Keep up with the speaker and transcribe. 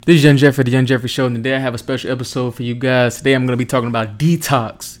This is Young Jeffrey, the Young Jeffrey Show, and today I have a special episode for you guys. Today I'm going to be talking about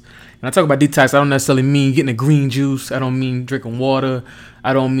detox. When I talk about detox, I don't necessarily mean getting a green juice. I don't mean drinking water.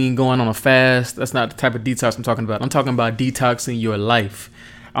 I don't mean going on a fast. That's not the type of detox I'm talking about. I'm talking about detoxing your life.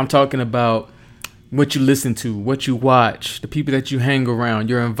 I'm talking about what you listen to, what you watch, the people that you hang around,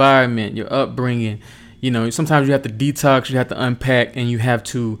 your environment, your upbringing. You know, sometimes you have to detox, you have to unpack, and you have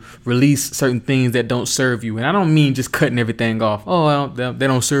to release certain things that don't serve you. And I don't mean just cutting everything off. Oh, they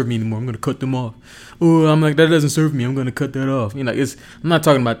don't serve me anymore. I'm going to cut them off. Oh, I'm like, that doesn't serve me. I'm going to cut that off. You know, I'm not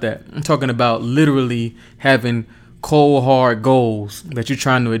talking about that. I'm talking about literally having cold, hard goals that you're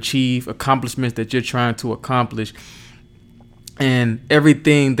trying to achieve, accomplishments that you're trying to accomplish, and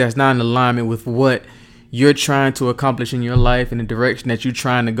everything that's not in alignment with what you're trying to accomplish in your life and the direction that you're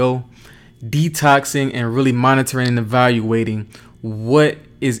trying to go. Detoxing and really monitoring and evaluating what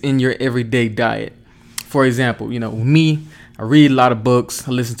is in your everyday diet. For example, you know, me, I read a lot of books.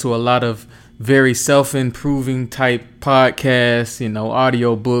 I listen to a lot of very self-improving type podcasts, you know,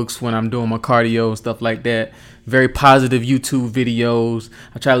 audio books when I'm doing my cardio and stuff like that. Very positive YouTube videos.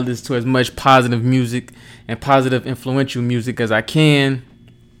 I try to listen to as much positive music and positive influential music as I can.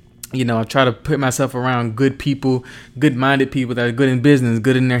 You know, I try to put myself around good people, good-minded people that are good in business,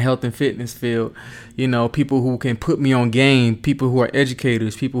 good in their health and fitness field. You know, people who can put me on game, people who are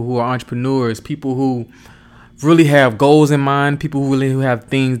educators, people who are entrepreneurs, people who really have goals in mind, people who have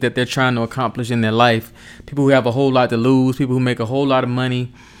things that they're trying to accomplish in their life, people who have a whole lot to lose, people who make a whole lot of money,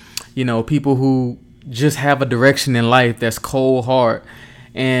 you know, people who just have a direction in life that's cold hard.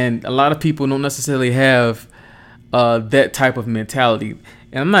 And a lot of people don't necessarily have that type of mentality.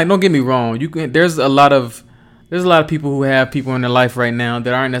 And I'm not, don't get me wrong, there's a lot of people who have people in their life right now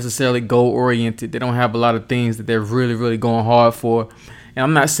that aren't necessarily goal oriented. They don't have a lot of things that they're really, really going hard for. And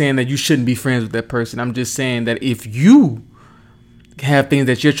I'm not saying that you shouldn't be friends with that person. I'm just saying that if you have things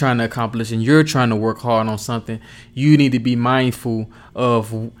that you're trying to accomplish and you're trying to work hard on something, you need to be mindful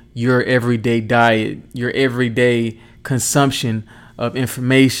of your everyday diet, your everyday consumption of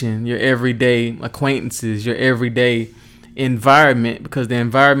information, your everyday acquaintances, your everyday environment, because the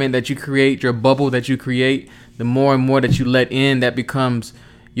environment that you create, your bubble that you create, the more and more that you let in, that becomes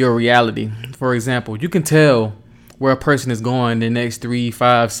your reality. For example, you can tell where a person is going the next 3,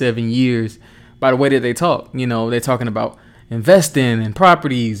 5, 7 years by the way that they talk. You know, they're talking about investing in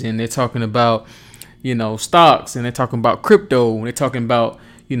properties, and they're talking about, you know, stocks, and they're talking about crypto, and they're talking about,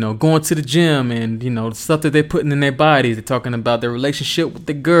 you know, going to the gym, and, you know, the stuff that they're putting in their bodies. They're talking about their relationship with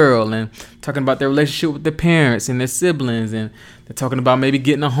the girl, and talking about their relationship with their parents and their siblings, and they're talking about maybe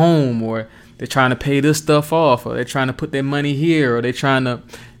getting a home, or they're trying to pay this stuff off, or they're trying to put their money here, or you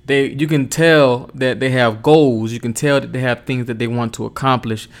can tell that they have goals. You can tell that they have things that they want to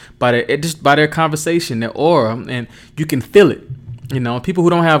accomplish by their conversation, their aura, and you can feel it. You know, people who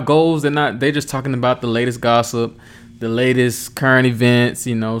don't have goals, they're just talking about the latest gossip, the latest current events,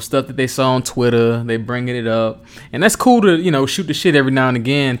 you know, stuff that they saw on Twitter. They bringing it up, and that's cool to, you know, shoot the shit every now and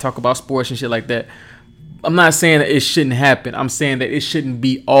again, talk about sports and shit like that. I'm not saying that it shouldn't happen. I'm saying that it shouldn't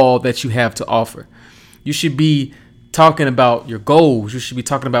be all that you have to offer. You should be talking about your goals. You should be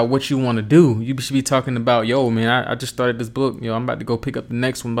talking about what you want to do. You should be talking about, yo, man, I just started this book. Yo, I'm about to go pick up the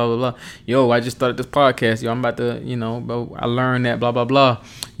next one, blah, blah, blah. Yo, I just started this podcast. Yo, I'm about to, you know, I learned that, blah, blah, blah.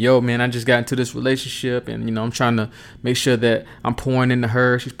 Yo, man, I just got into this relationship, and, you know, I'm trying to make sure that I'm pouring into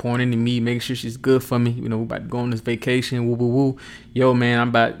her. She's pouring into me, making sure she's good for me. You know, we're about to go on this vacation, woo, woo, woo. Yo, man, I'm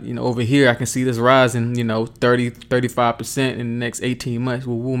about, you know, over here, I can see this rising, you know, 35% in the next 18 months.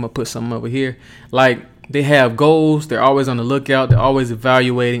 Woo, woo, I'm going to put something over here. Like, they have goals. They're always on the lookout. They're always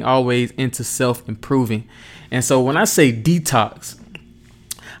evaluating, always into self-improving. And so when I say detox,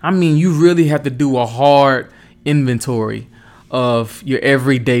 I mean you really have to do a hard inventory of your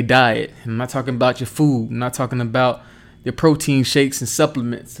everyday diet. I'm not talking about your food. I'm not talking about your protein shakes and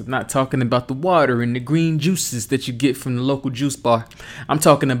supplements. I'm not talking about the water and the green juices that you get from the local juice bar. I'm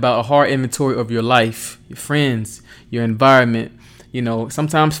talking about a hard inventory of your life, your friends, your environment. You know,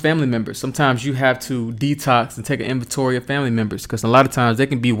 sometimes family members. Sometimes you have to detox and take an inventory of family members, because a lot of times they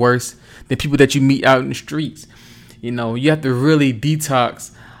can be worse than people that you meet out in the streets. You know, you have to really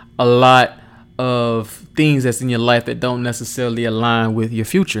detox a lot of things that's in your life that don't necessarily align with your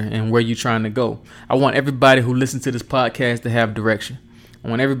future and where you're trying to go. I want everybody who listens to this podcast to have direction. I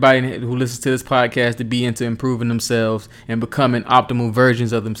want everybody who listens to this podcast to be into improving themselves and becoming optimal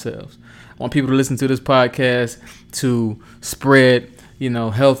versions of themselves. I want people to listen to this podcast to spread, you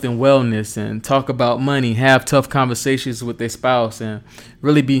know, health and wellness, and talk about money, have tough conversations with their spouse, and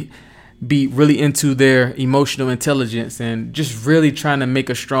really be really into their emotional intelligence, and just really trying to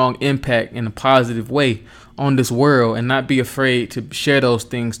make a strong impact in a positive way on this world and not be afraid to share those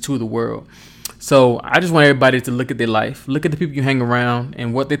things to the world. So I just want everybody to look at their life, look at the people you hang around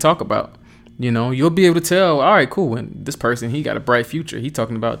and what they talk about. You'll be able to tell, all right, cool. And this person, he got a bright future. He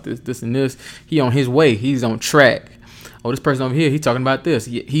talking about this, and this. He on his way. He's on track. Oh, this person over here, he talking about this.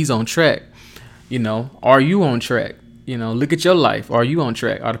 He's on track. Are you on track? Look at your life. Are you on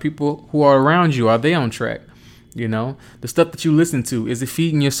track? Are the people who are around you, are they on track? The stuff that you listen to, is it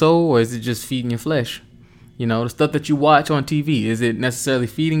feeding your soul or is it just feeding your flesh? The stuff that you watch on TV, is it necessarily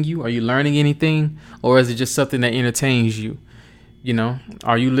feeding you? Are you learning anything? Or is it just something that entertains you?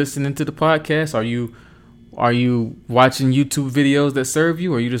 Are you listening to the podcast? Are you watching YouTube videos that serve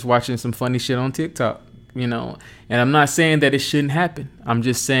you? Or are you just watching some funny shit on TikTok? And I'm not saying that it shouldn't happen. I'm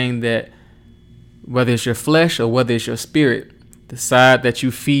just saying that whether it's your flesh or whether it's your spirit, the side that you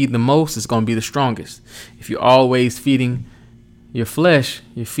feed the most is going to be the strongest. If you're always feeding your flesh,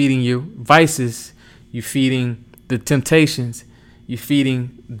 you're feeding your vices, you're feeding the temptations, you're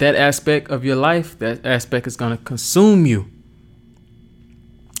feeding that aspect of your life, that aspect is going to consume you.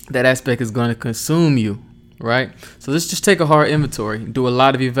 That aspect is going to consume you, right? So let's just take a hard inventory, do a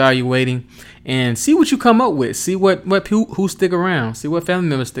lot of evaluating, and see what you come up with. See who stick around. See what family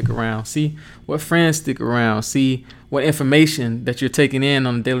members stick around. See what friends stick around. See what information that you're taking in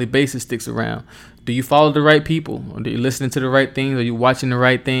on a daily basis sticks around. Do you follow the right people? Are you listening to the right things? Are you watching the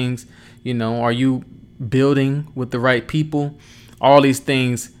right things? Are you building with the right people? All these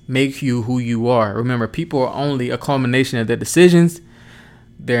things make you who you are. Remember, people are only a culmination of their decisions,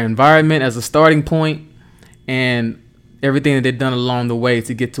 their environment as a starting point, and everything that they've done along the way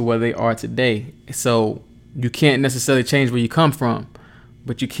to get to where they are today. So you can't necessarily change where you come from,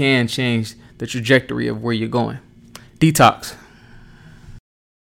 but you can change the trajectory of where you're going. DETOX.